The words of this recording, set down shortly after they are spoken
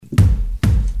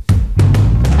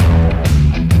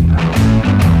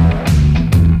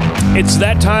It's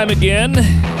that time again.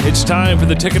 It's time for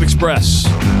the Ticket Express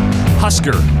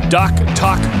Husker Doc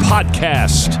Talk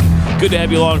Podcast. Good to have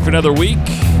you along for another week.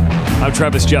 I'm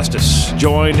Travis Justice,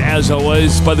 joined as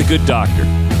always by the good doctor,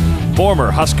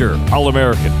 former Husker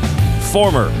All-American,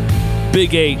 former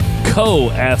Big 8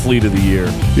 co-athlete of the year.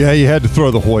 Yeah, you had to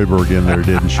throw the Hoiberg in there,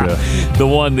 didn't you? The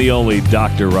one, the only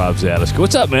Dr. Rob Zadisk.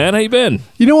 What's up, man? How you been?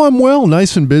 You know, I'm well.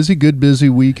 Nice and busy. Good busy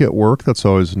week at work. That's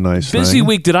always a nice thing. Busy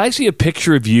week. Did I see a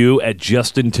picture of you at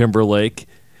Justin Timberlake?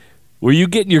 Were you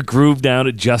getting your groove down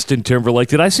at Justin Timberlake?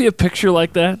 Did I see a picture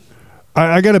like that?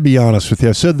 I got to be honest with you.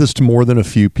 I've said this to more than a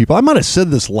few people. I might have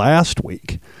said this last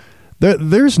week.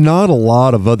 There's not a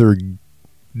lot of other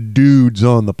dudes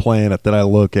on the planet that I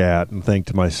look at and think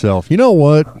to myself, you know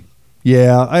what?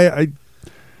 Yeah,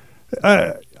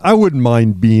 I wouldn't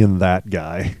mind being that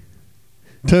guy.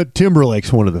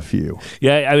 Timberlake's one of the few.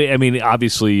 Yeah, I mean,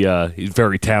 obviously he's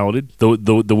very talented.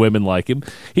 The women like him.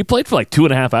 He played for like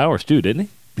 2.5 hours too, didn't he?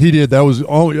 He did. That was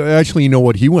actually, you know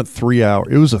what? He went 3 hours.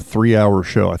 It was a 3-hour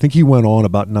show. I think he went on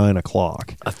about 9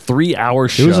 o'clock. A 3-hour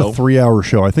show? It was a 3-hour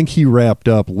show. I think he wrapped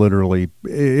up literally.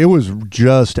 It was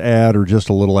just at or just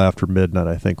a little after midnight,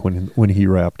 I think, when he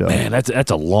wrapped up. Man,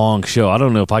 that's a long show. I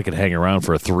don't know if I could hang around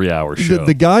for a 3-hour show.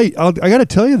 The guy, I got to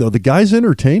tell you, though, the guy's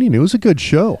entertaining. It was a good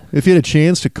show. If you had a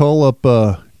chance to call up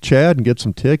Chad and get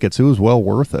some tickets, it was well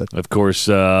worth it. Of course,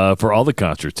 for all the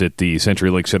concerts at the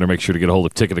CenturyLink Center, make sure to get a hold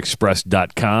of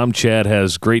TicketExpress.com. Chad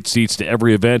has great seats to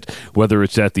every event, whether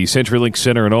it's at the CenturyLink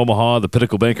Center in Omaha, the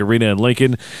Pinnacle Bank Arena in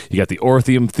Lincoln, you got the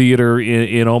Orpheum Theater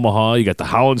in Omaha, you got the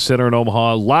Howland Center in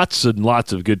Omaha. Lots and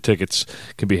lots of good tickets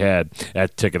can be had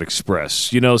at Ticket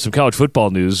Express. You know, some college football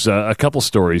news, a couple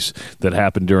stories that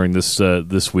happened during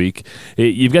this week.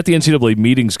 You've got the NCAA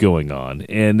meetings going on,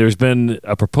 and there's been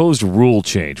a proposed rule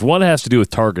change. One has to do with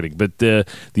targeting, but the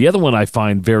other one I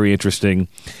find very interesting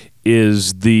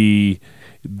is the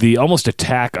almost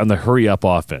attack on the hurry-up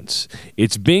offense.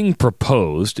 It's being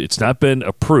proposed. It's not been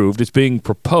approved. It's being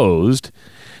proposed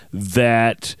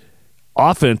that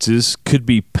offenses could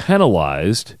be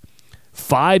penalized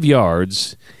 5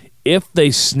 yards if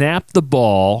they snap the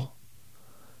ball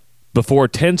before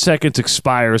 10 seconds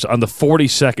expires on the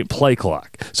 40-second play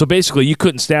clock. So basically, you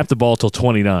couldn't snap the ball till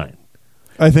 29.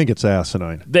 I think it's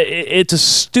asinine. It's a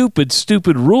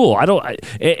stupid rule.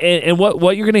 And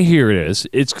what you're going to hear is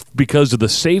it's because of the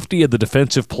safety of the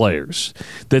defensive players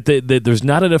that there's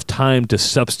not enough time to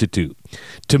substitute.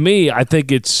 To me, I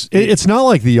think it's not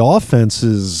like the offense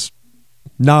is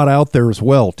not out there as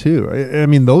well, too. I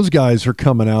mean, those guys are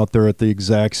coming out there at the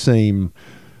exact same,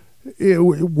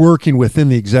 working within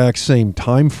the exact same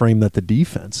time frame that the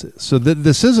defense is. So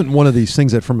this isn't one of these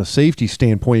things that from a safety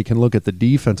standpoint you can look at the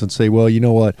defense and say, well, you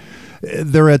know what,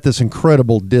 they're at this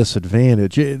incredible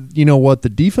disadvantage. You know what, the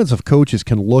defensive coaches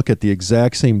can look at the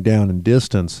exact same down and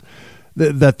distance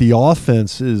that the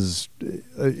offense is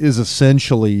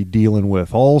essentially dealing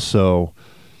with also,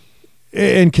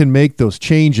 and can make those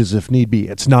changes if need be.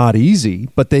 It's not easy,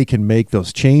 but they can make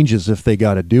those changes if they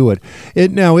got to do it.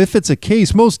 Now, if it's a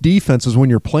case, most defenses, when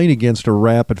you're playing against a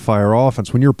rapid-fire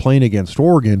offense, when you're playing against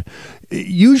Oregon,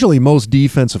 usually most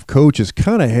defensive coaches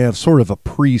kind of have sort of a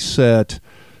preset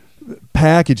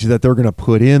package that they're going to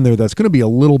put in there that's going to be a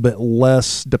little bit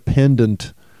less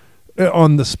dependent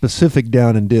on the specific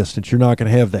down and distance. You're not going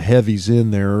to have the heavies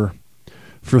in there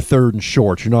for third and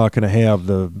short. You're not going to have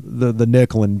the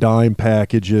nickel and dime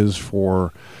packages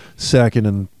for second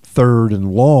and third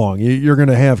and long. You're going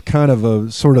to have kind of a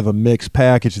sort of a mixed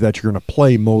package that you're going to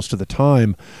play most of the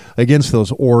time against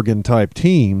those Oregon-type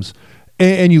teams,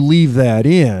 and you leave that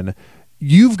in.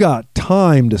 You've got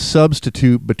time to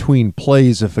substitute between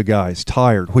plays if a guy's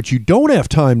tired. What you don't have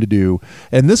time to do,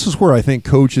 and this is where I think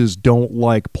coaches don't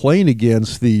like playing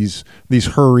against these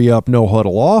hurry-up,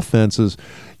 no-huddle offenses,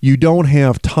 you don't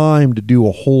have time to do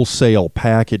a wholesale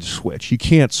package switch. You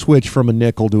can't switch from a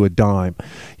nickel to a dime.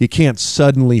 You can't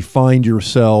suddenly find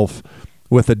yourself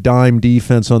with a dime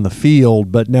defense on the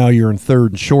field, but now you're in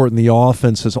third and short, and the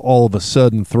offense has all of a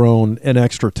sudden thrown an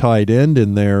extra tight end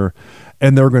in there,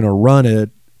 and they're going to run it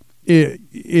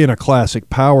in a classic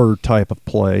power type of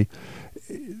play.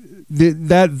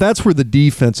 That's where the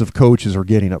defensive coaches are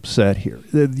getting upset here.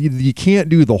 You can't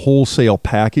do the wholesale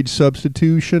package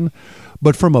substitution,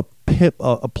 but from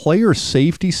a player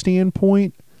safety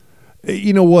standpoint,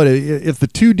 you know what? If the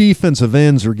two defensive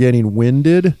ends are getting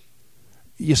winded,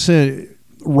 you send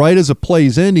right as a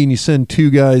play's ending, you send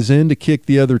two guys in to kick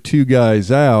the other two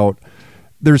guys out.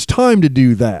 There's time to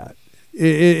do that.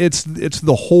 It's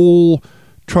the whole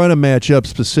trying to match up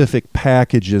specific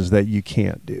packages that you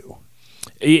can't do.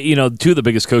 Two of the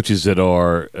biggest coaches that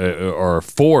are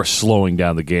for slowing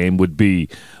down the game would be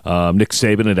Nick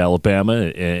Saban at Alabama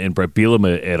and Brett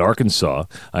Bielema at Arkansas,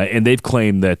 and they've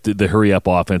claimed that the hurry-up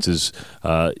offenses,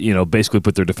 basically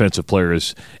put their defensive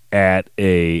players at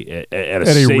a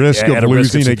risk of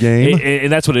losing a game,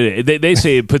 and that's what it is. They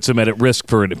say it puts them at risk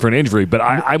for an injury, but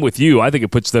I'm with you. I think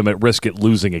it puts them at risk at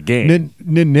losing a game.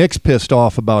 Nick's pissed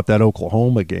off about that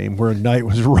Oklahoma game where Knight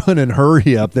was running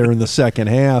hurry up there in the second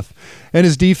half, and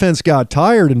his defense got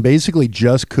tired and basically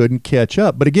just couldn't catch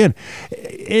up. But again,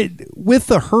 with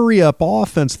the hurry-up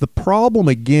offense, the problem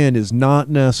again is not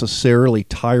necessarily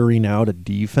tiring out a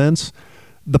defense.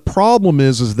 The problem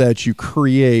is that you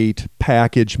create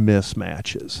package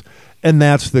mismatches, and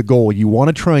that's the goal. You want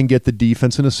to try and get the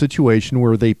defense in a situation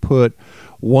where they put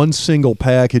one single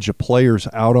package of players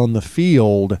out on the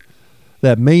field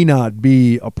that may not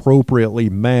be appropriately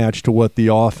matched to what the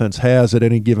offense has at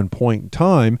any given point in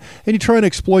time, and you try and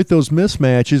exploit those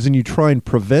mismatches, and you try and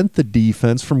prevent the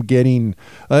defense from getting,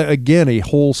 again, a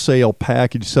wholesale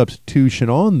package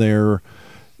substitution on there.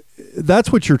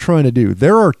 That's what you're trying to do.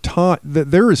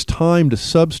 There is time to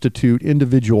substitute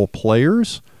individual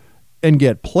players and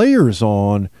get players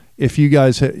on if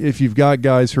you've got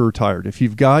guys who are tired, if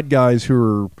you've got guys who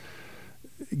are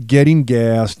getting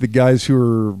gassed, the guys who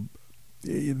are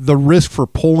the risk for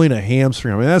pulling a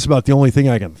hamstring. I mean, that's about the only thing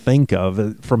I can think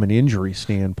of from an injury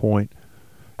standpoint.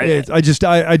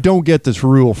 I don't get this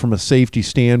rule from a safety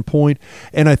standpoint,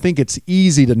 and I think it's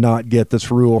easy to not get this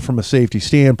rule from a safety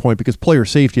standpoint because player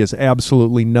safety has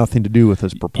absolutely nothing to do with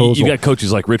this proposal. You got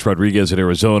coaches like Rich Rodriguez at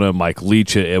Arizona, Mike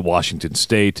Leach at Washington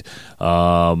State.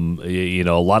 A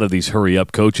lot of these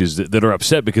hurry-up coaches that are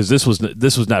upset because this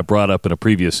was not brought up in a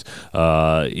previous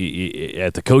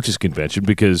at the coaches convention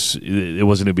because it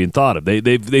wasn't being thought of.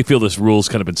 They feel this rule's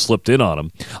kind of been slipped in on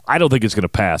them. I don't think it's going to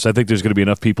pass. I think there's going to be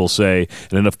enough people say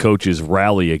and enough coaches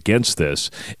rally against this.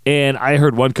 And I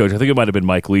heard one coach, I think it might have been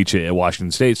Mike Leach at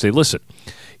Washington State, say, listen,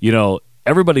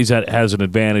 everybody has an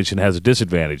advantage and has a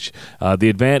disadvantage.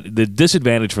 The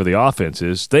disadvantage for the offense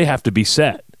is they have to be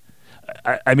set.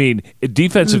 I mean,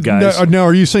 defensive guys. Now,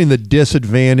 are you saying the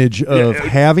disadvantage of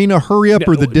having a hurry up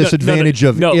or the disadvantage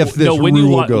of if this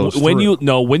rule goes through?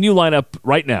 When you line up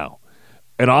right now,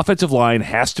 an offensive line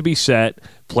has to be set.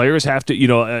 Players have to,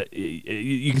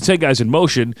 you can set guys in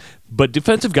motion, but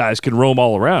defensive guys can roam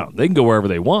all around. They can go wherever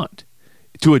they want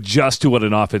to adjust to what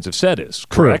an offensive set is,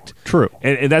 correct? True.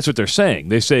 And that's what they're saying.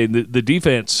 They say the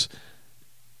defense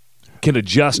can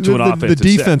adjust to an offensive set.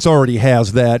 The defense already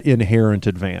has that inherent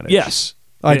advantage. Yes.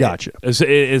 I got you.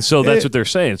 And so that's what they're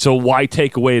saying. So why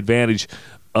take away advantage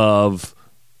of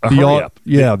a hurry-up?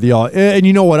 Yeah, and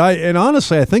you know what? And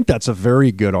honestly, I think that's a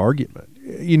very good argument.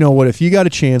 You know what? If you got a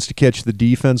chance to catch the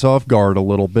defense off guard a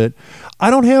little bit, I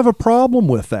don't have a problem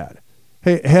with that.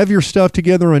 Hey, have your stuff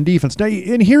together on defense. Now,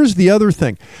 and here's the other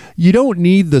thing. You don't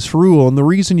need this rule, and the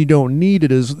reason you don't need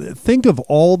it is think of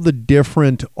all the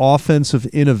different offensive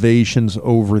innovations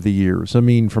over the years. I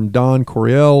mean, from Don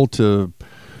Coryell to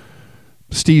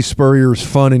Steve Spurrier's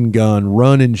fun and gun,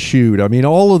 run and shoot. I mean,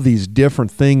 all of these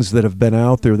different things that have been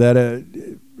out there, that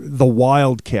the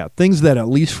Wildcat, things that at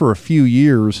least for a few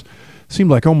years seemed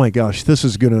like, oh my gosh, this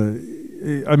is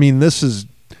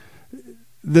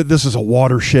a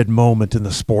watershed moment in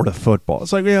the sport of football.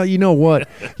 It's like, well, you know what?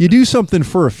 You do something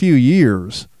for a few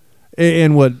years,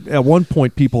 and what at one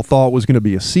point people thought was going to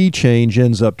be a sea change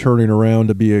ends up turning around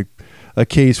to be a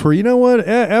case where, you know what,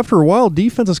 after a while,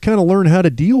 defenses kind of learn how to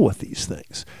deal with these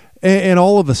things. And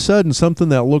all of a sudden, something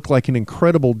that looked like an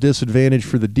incredible disadvantage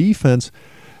for the defense,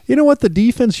 you know what? The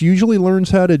defense usually learns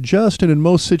how to adjust, and in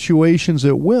most situations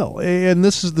it will. And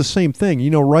this is the same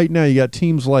thing. Right now you got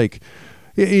teams like,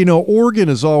 Oregon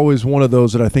is always one of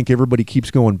those that I think everybody keeps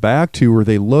going back to where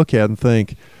they look at and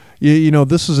think,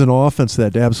 this is an offense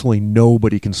that absolutely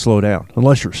nobody can slow down,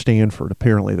 unless you're Stanford.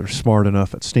 Apparently they're smart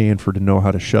enough at Stanford to know how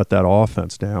to shut that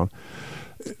offense down.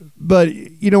 But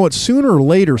you know what? Sooner or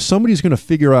later, somebody's going to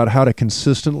figure out how to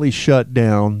consistently shut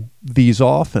down these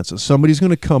offenses. Somebody's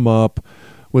going to come up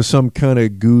with some kind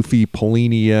of goofy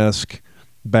Pelini-esque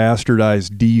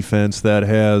bastardized defense that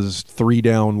has 3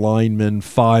 down linemen,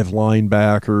 5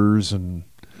 linebackers, and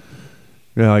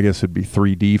I guess it'd be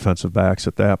 3 defensive backs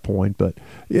at that point. But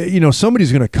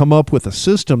somebody's going to come up with a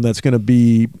system that's going to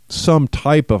be some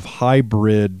type of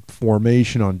hybrid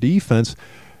formation on defense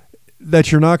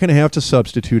that you're not going to have to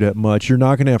substitute at much. You're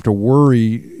not going to have to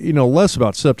worry, less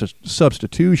about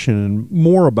substitution and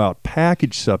more about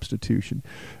package substitution.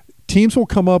 teams will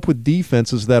come up with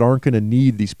defenses that aren't going to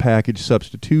need these package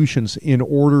substitutions in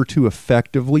order to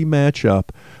effectively match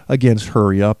up against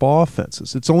hurry-up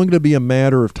offenses. It's only going to be a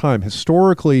matter of time.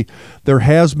 Historically, there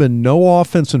has been no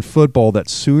offense in football that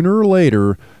sooner or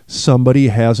later somebody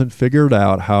hasn't figured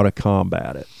out how to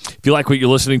combat it. If you like what you're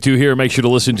listening to here, make sure to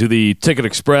listen to the Ticket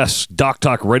Express Doc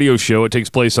Talk radio show. It takes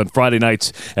place on Friday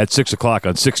nights at 6 o'clock on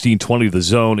 1620 The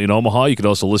Zone in Omaha. You can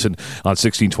also listen on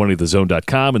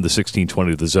 1620thezone.com and the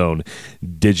 1620 The Zone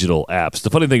digital apps. The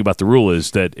funny thing about the rule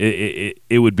is that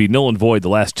it would be null and void the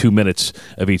last 2 minutes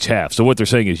of each half. So what they're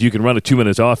saying is you can run a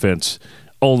 2-minute offense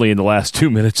only in the last 2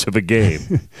 minutes of a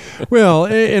game. Well,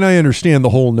 and I understand the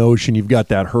whole notion. You've got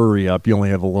that hurry up. You only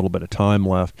have a little bit of time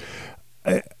left.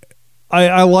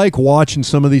 I like watching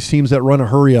some of these teams that run a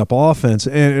hurry up offense,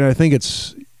 and I think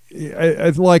it's,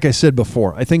 like I said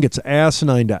before, I think it's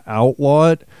asinine to outlaw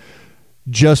it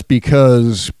just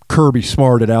because Kirby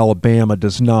Smart at Alabama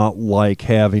does not like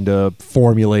having to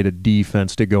formulate a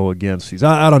defense to go against these.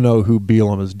 I don't know who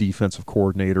Bielema's defensive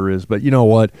coordinator is, but you know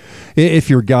what? If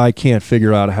your guy can't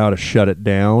figure out how to shut it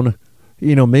down,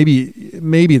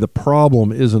 maybe the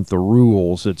problem isn't the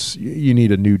rules. It's you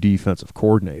need a new defensive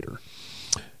coordinator.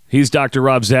 He's Dr.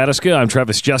 Rob Zatechka. I'm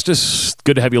Travis Justice.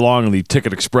 Good to have you along on the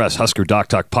Ticket Express Husker Doc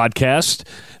Talk podcast.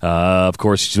 Of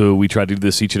course, we try to do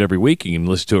this each and every week. You can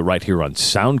listen to it right here on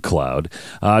SoundCloud.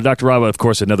 Dr. Rob, of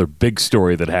course, another big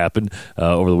story that happened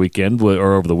over the weekend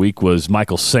or over the week was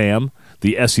Michael Sam,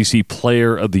 the SEC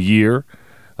Player of the Year,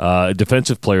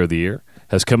 Defensive Player of the Year,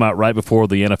 has come out right before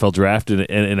the NFL draft and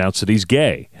announced that he's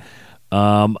gay.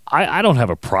 I don't have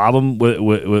a problem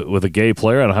with a gay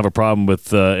player. I don't have a problem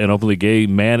with an openly gay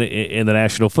man in the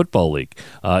National Football League.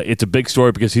 It's a big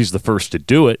story because he's the first to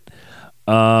do it.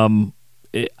 I know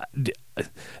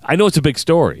it's a big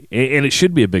story, and it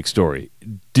should be a big story.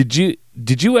 Did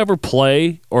you ever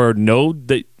play or know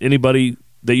that anybody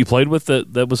that you played with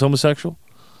that was homosexual?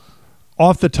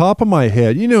 Off the top of my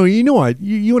head,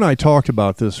 you and I talked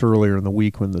about this earlier in the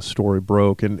week when the story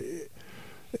broke, and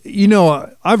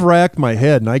I've racked my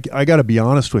head, and I got to be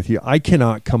honest with you. I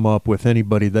cannot come up with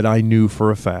anybody that I knew for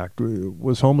a fact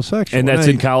was homosexual. And that's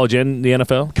in college and the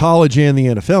NFL? College and the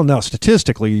NFL. Now,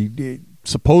 statistically,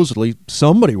 supposedly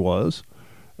somebody was.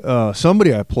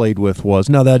 Somebody I played with was.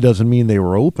 Now, that doesn't mean they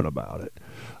were open about it.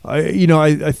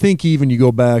 I think even you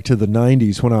go back to the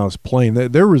 90s when I was playing,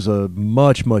 there was a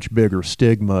much, much bigger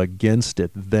stigma against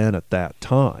it than at that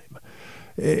time.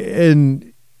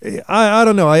 And I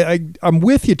don't know. I'm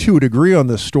with you to a degree on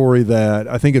this story that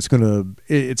I think it's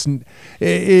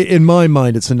in my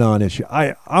mind, it's a non-issue.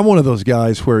 I'm one of those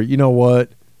guys where, you know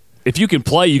what? If you can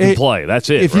play, you can play. That's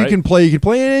it. If you can play, you can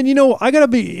play. And,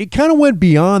 it kind of went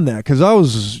beyond that because I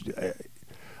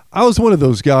was one of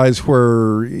those guys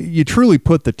where you truly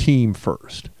put the team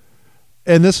first.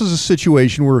 And this is a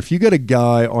situation where if you get a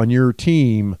guy on your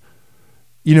team,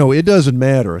 it doesn't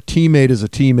matter. A teammate is a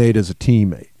teammate is a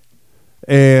teammate.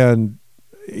 And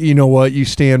you know what? You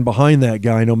stand behind that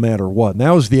guy no matter what. And that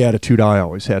was the attitude I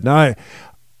always had. Now,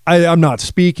 I'm not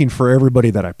speaking for everybody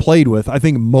that I played with. I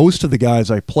think most of the guys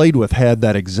I played with had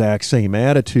that exact same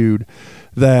attitude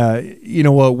that,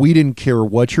 we didn't care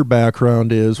what your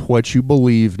background is, what you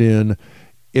believed in.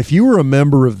 If you were a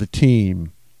member of the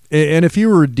team, and if you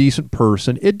were a decent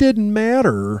person, it didn't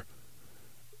matter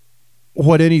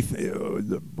what any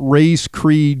race,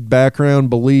 creed, background,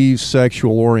 beliefs,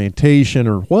 sexual orientation,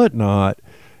 or whatnot.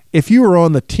 If you were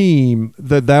on the team,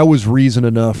 that was reason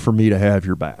enough for me to have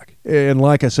your back. And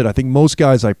like I said, I think most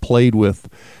guys I played with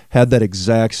had that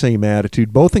exact same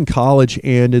attitude, both in college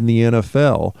and in the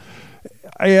NFL.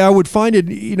 I would find it,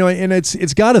 and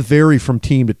it's got to vary from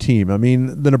team to team. I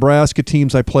mean, the Nebraska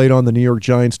teams I played on, the New York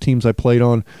Giants teams I played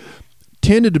on,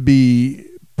 tended to be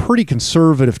pretty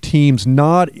conservative teams,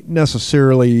 not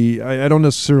necessarily, I don't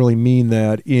necessarily mean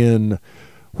that in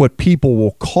what people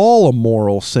will call a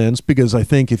moral sense, because I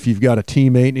think if you've got a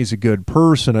teammate and he's a good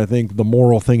person, I think the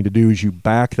moral thing to do is you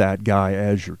back that guy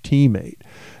as your teammate.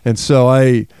 And so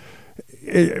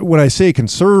when I say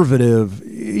conservative,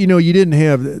 you didn't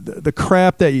have the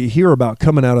crap that you hear about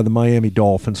coming out of the Miami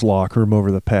Dolphins locker room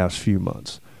over the past few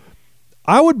months.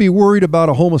 I would be worried about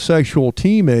a homosexual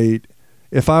teammate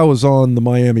if I was on the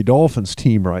Miami Dolphins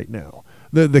team right now.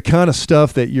 The kind of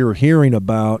stuff that you're hearing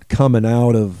about coming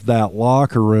out of that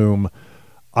locker room,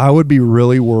 I would be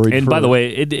really worried. And by the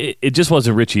way, it just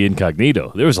wasn't Richie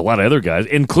Incognito. There was a lot of other guys,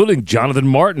 including Jonathan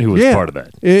Martin, who was part of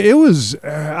that. It was,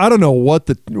 I don't know what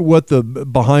the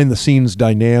behind-the-scenes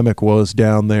dynamic was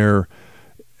down there.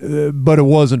 but it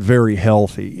wasn't very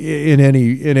healthy in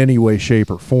any way, shape,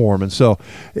 or form.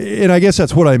 And I guess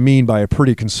that's what I mean by a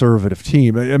pretty conservative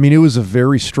team. I mean, it was a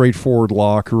very straightforward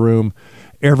locker room.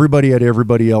 Everybody had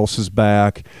everybody else's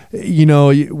back. You know,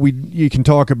 you can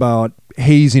talk about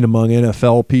hazing among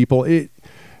NFL people.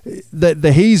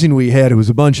 The hazing we had, it was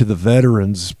a bunch of the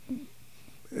veterans,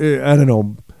 I don't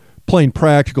know, playing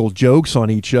practical jokes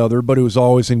on each other, but it was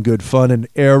always in good fun, and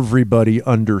everybody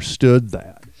understood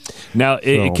that. Now,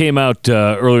 it came out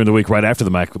earlier in the week, right after the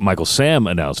Michael Sam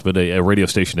announcement. A radio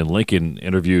station in Lincoln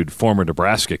interviewed former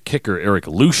Nebraska kicker Eric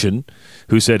Lushin,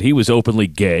 who said he was openly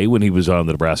gay when he was on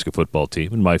the Nebraska football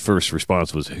team. And my first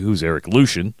response was, who's Eric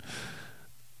Lushin?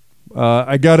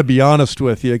 I got to be honest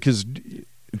with you, because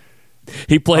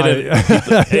he played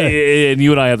and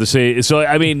you and I have the same. So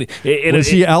I mean, was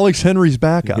he Alex Henry's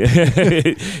backup? Well,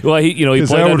 he played.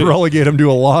 That would relegate him to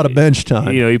a lot of bench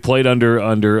time. You know, he played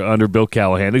under Bill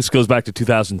Callahan. This goes back to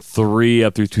 2003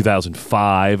 up through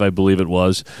 2005, I believe it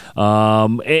was.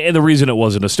 And the reason it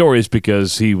wasn't a story is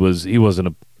because he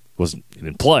didn't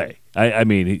play. I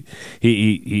mean,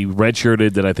 he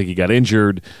redshirted. Then I think he got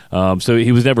injured. So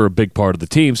he was never a big part of the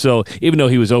team. So even though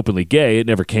he was openly gay, it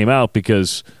never came out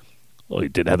because, well, he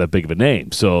didn't have that big of a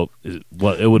name. So,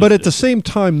 But at the same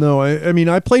time, though, I mean,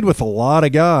 I played with a lot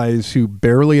of guys who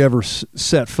barely ever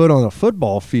set foot on a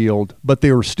football field, but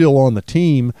they were still on the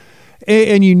team,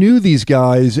 and you knew these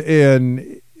guys,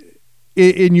 and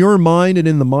in your mind and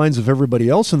in the minds of everybody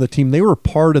else on the team, they were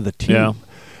part of the team. Yeah.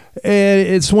 And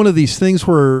it's one of these things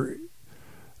where,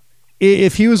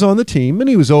 if he was on the team and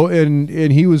he was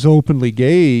openly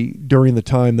gay during the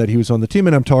time that he was on the team,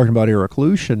 and I'm talking about Eric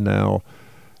Lushin now,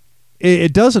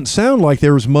 it doesn't sound like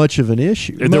there was much of an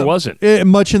issue. There wasn't.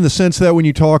 Much in the sense that when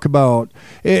you talk about,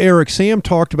 Eric Sam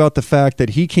talked about the fact that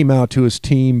he came out to his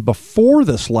team before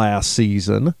this last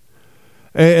season,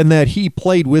 and that he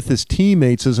played with his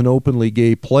teammates as an openly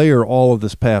gay player all of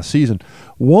this past season.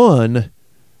 One,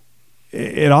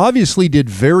 it obviously did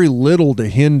very little to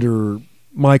hinder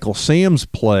Michael Sam's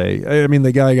play. I mean,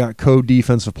 the guy got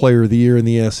co-defensive player of the year in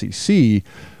the SEC.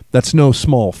 That's no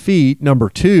small feat. Number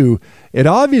two, it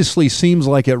obviously seems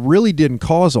like it really didn't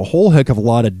cause a whole heck of a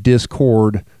lot of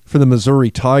discord for the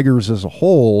Missouri Tigers as a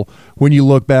whole when you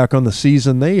look back on the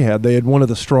season they had. They had one of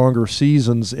the stronger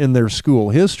seasons in their school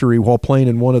history while playing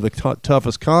in one of the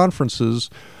toughest conferences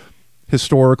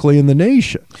historically in the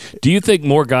nation. Do you think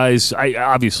more guys,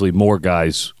 obviously more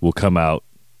guys will come out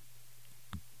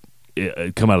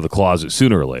of the closet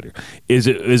sooner or later. Is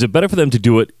it better for them to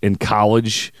do it in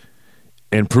college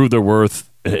and prove their worth?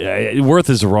 Worth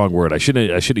is the wrong word. I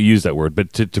shouldn't have used that word,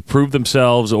 but to prove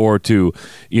themselves or to,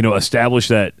 establish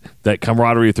that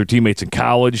camaraderie with their teammates in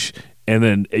college, and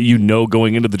then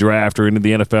going into the draft or into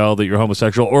the NFL that you're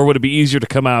homosexual, or would it be easier to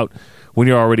come out when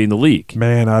you're already in the league?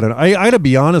 Man, I don't know. I got to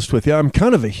be honest with you. I'm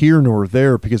kind of a here nor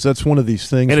there, because that's one of these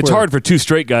things. And it's hard for two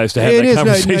straight guys to have that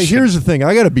conversation. Now, here's the thing.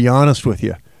 I got to be honest with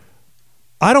you.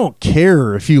 I don't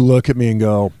care if you look at me and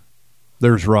go,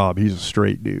 "There's Rob. He's a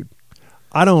straight dude."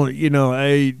 I don't,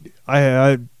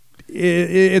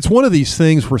 it's one of these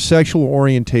things where sexual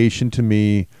orientation to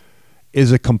me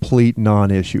is a complete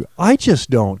non-issue. I just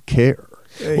don't care.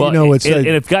 Well, and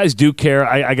if guys do care,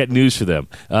 I got news for them.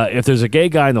 If there's a gay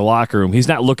guy in the locker room, he's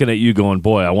not looking at you going,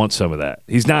 "Boy, I want some of that."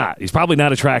 He's not. He's probably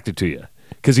not attracted to you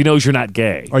because he knows you're not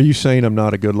gay. Are you saying I'm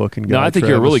not a good-looking guy? No, I think Travis?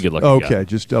 you're a really good-looking guy. Okay,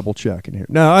 just double-checking here.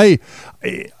 No, I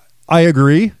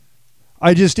agree.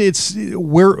 It's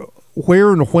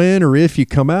where and when or if you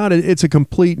come out, it's a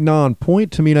complete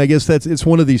non-point to me. And I guess it's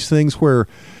one of these things where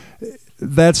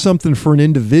that's something for an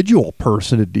individual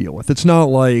person to deal with. It's not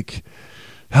like,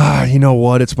 you know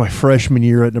what, it's my freshman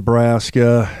year at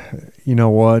Nebraska. You know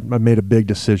what, I made a big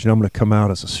decision. I'm going to come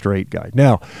out as a straight guy.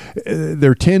 Now,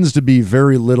 there tends to be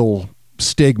very little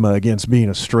stigma against being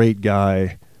a straight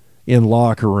guy in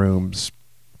locker rooms,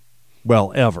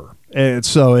 well, ever. And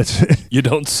so it's you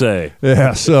don't say.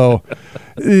 Yeah, so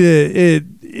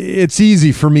it's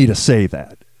easy for me to say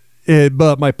that.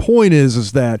 But my point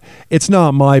is that it's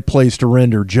not my place to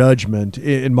render judgment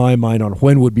in my mind on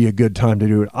when would be a good time to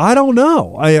do it. I don't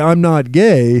know. I'm not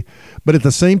gay, but at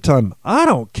the same time, I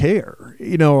don't care.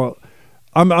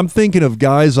 I'm thinking of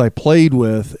guys I played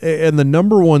with, and the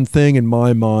number one thing in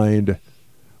my mind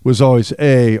was always,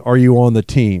 A, are you on the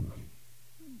team?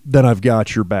 Then I've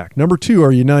got your back. Number two,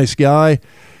 are you a nice guy?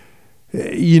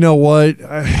 You know what?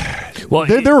 Well,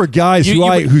 there were guys I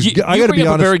got to be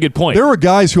honest. A very good point. There were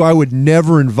guys who I would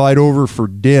never invite over for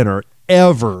dinner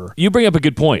ever. You bring up a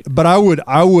good point. But I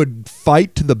would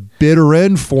fight to the bitter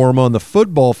end for them on the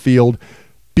football field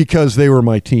because they were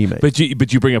my teammates. But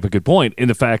you bring up a good point in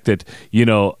the fact that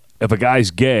if a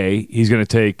guy's gay, he's going to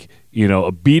take,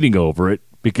 a beating over it.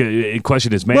 Because in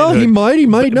question is manhood. Well, he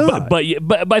might not.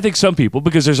 But I think some people,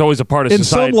 because there's always a part of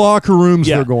society. In some locker rooms,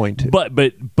 they're going to.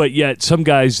 But yet some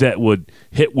guys that would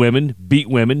hit women, beat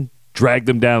women, drag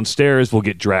them downstairs will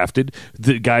get drafted.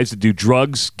 The guys that do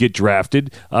drugs get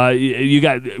drafted. You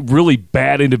got really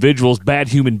bad individuals, bad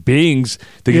human beings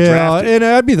that get drafted. Yeah, and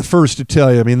I'd be the first to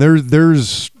tell you. I mean,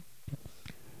 there's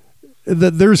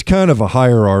kind of a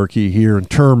hierarchy here in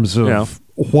terms of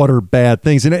what are bad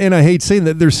things. And I hate saying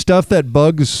that there's stuff that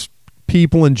bugs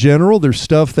people in general. There's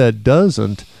stuff that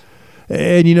doesn't.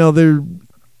 And,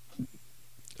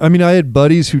 I had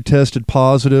buddies who tested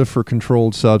positive for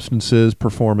controlled substances,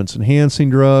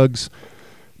 performance-enhancing drugs.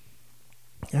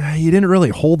 You didn't really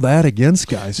hold that against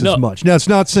guys as much. Now, it's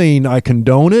not saying I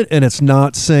condone it, and it's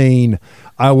not saying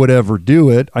I would ever do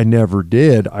it. I never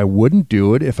did. I wouldn't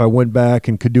do it. If I went back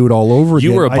and could do it all over again,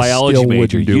 you were a biology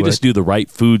major. You just do the right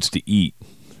foods to eat.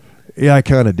 Yeah, I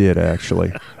kind of did,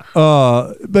 actually.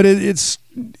 But it's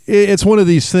one of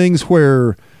these things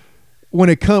where when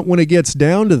it gets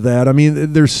down to that, I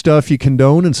mean, there's stuff you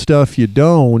condone and stuff you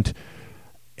don't.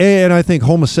 And I think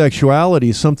homosexuality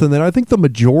is something that I think the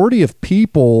majority of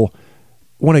people,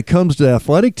 when it comes to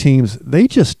athletic teams, they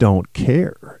just don't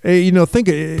care. Think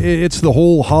it's the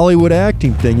whole Hollywood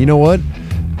acting thing. You know what?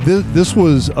 This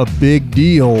was a big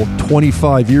deal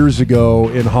 25 years ago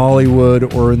in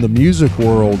Hollywood or in the music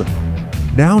world.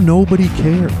 Now nobody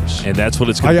cares. And that's what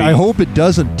it's going to be. I hope it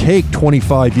doesn't take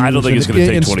 25 years. I don't think it's going to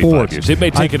take 25 sports. years. It may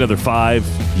take another 5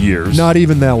 years. Not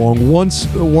even that long.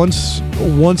 Once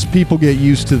people get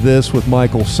used to this with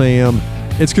Michael Sam,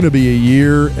 it's going to be a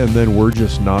year, and then we're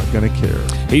just not going to care.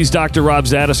 He's Dr. Rob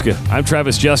Zatechka. I'm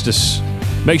Travis Justice.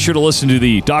 Make sure to listen to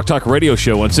the Doc Talk radio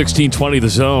show on 1620 The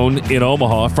Zone in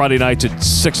Omaha, Friday nights at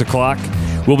 6 o'clock.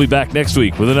 We'll be back next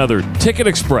week with another Ticket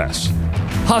Express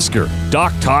Husker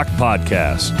Doc Talk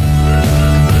podcast.